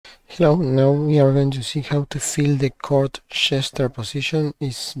So now we are going to see how to fill the Court Jester position.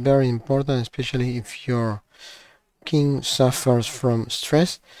 It's very important, especially if your king suffers from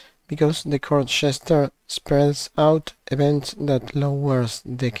stress, because the Court Jester spreads out events that lowers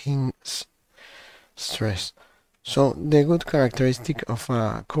the king's stress. So the good characteristic of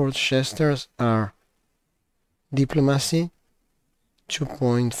a Court Jester are diplomacy,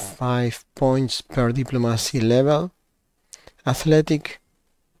 2.5 points per diplomacy level, athletic,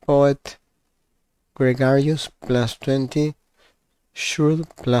 poet, Gregarious plus 20, Shrewd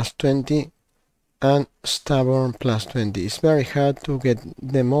plus 20, and stubborn plus 20. It's very hard to get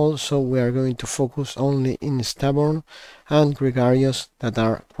them all, so we are going to focus only in stubborn and Gregarious that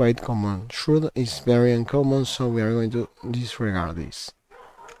are quite common. Shrewd is very uncommon, so we are going to disregard this.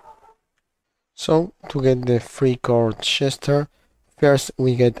 So to get the free Court Jester, first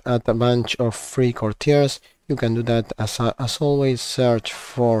we get a bunch of free courtiers. You can do that as always, search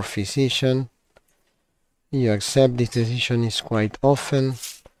for physician. You accept this decision is quite often,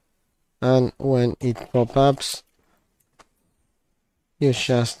 and when it pop-ups, you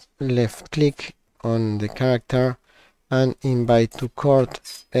just left click on the character and invite to court,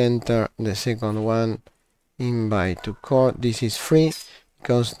 enter the second one, invite to court. This is free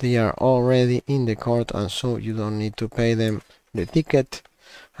because they are already in the court, and so you don't need to pay them the ticket.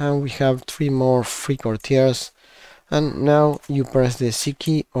 And we have 3 more free courtiers, and now you press the C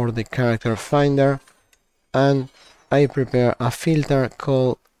key or the character finder, and I prepare a filter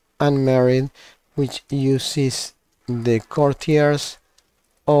called unmarried, which uses the courtiers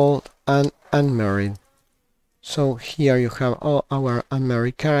old and unmarried. So here you have all our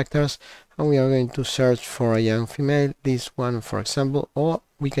unmarried characters, and we are going to search for a young female, this one for example, or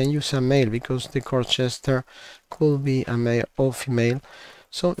we can use a male because the Court Jester could be a male or female.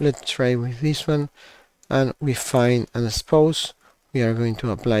 So let's try with this one, and we find an spouse. We are going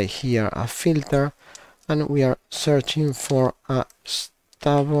to apply here a filter, and we are searching for a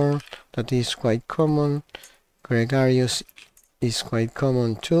stubborn that is quite common. Gregarious is quite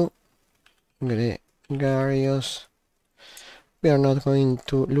common too. Gregarious. We are not going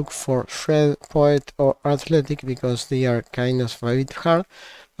to look for Shred, Poet or Athletic because they are kind of a bit hard,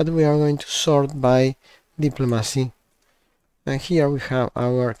 but we are going to sort by diplomacy. And here we have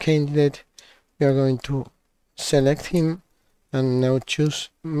our candidate. We are going to select him and now choose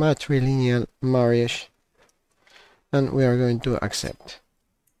matrilineal marriage, and we are going to accept.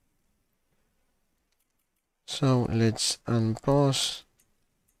 So let's unpause.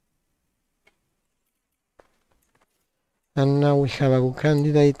 And now we have a good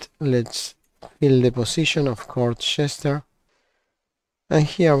candidate. Let's fill the position of Court Jester. And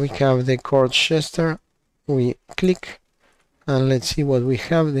here we have the Court Jester. We click and let's see what we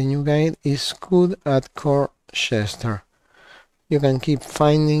have. The new guide is good at Court Jester. You can keep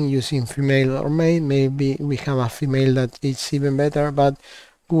finding using female or male. Maybe we have a female that is even better, but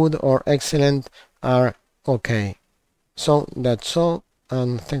good or excellent are okay. So that's all,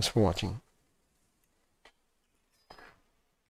 and thanks for watching.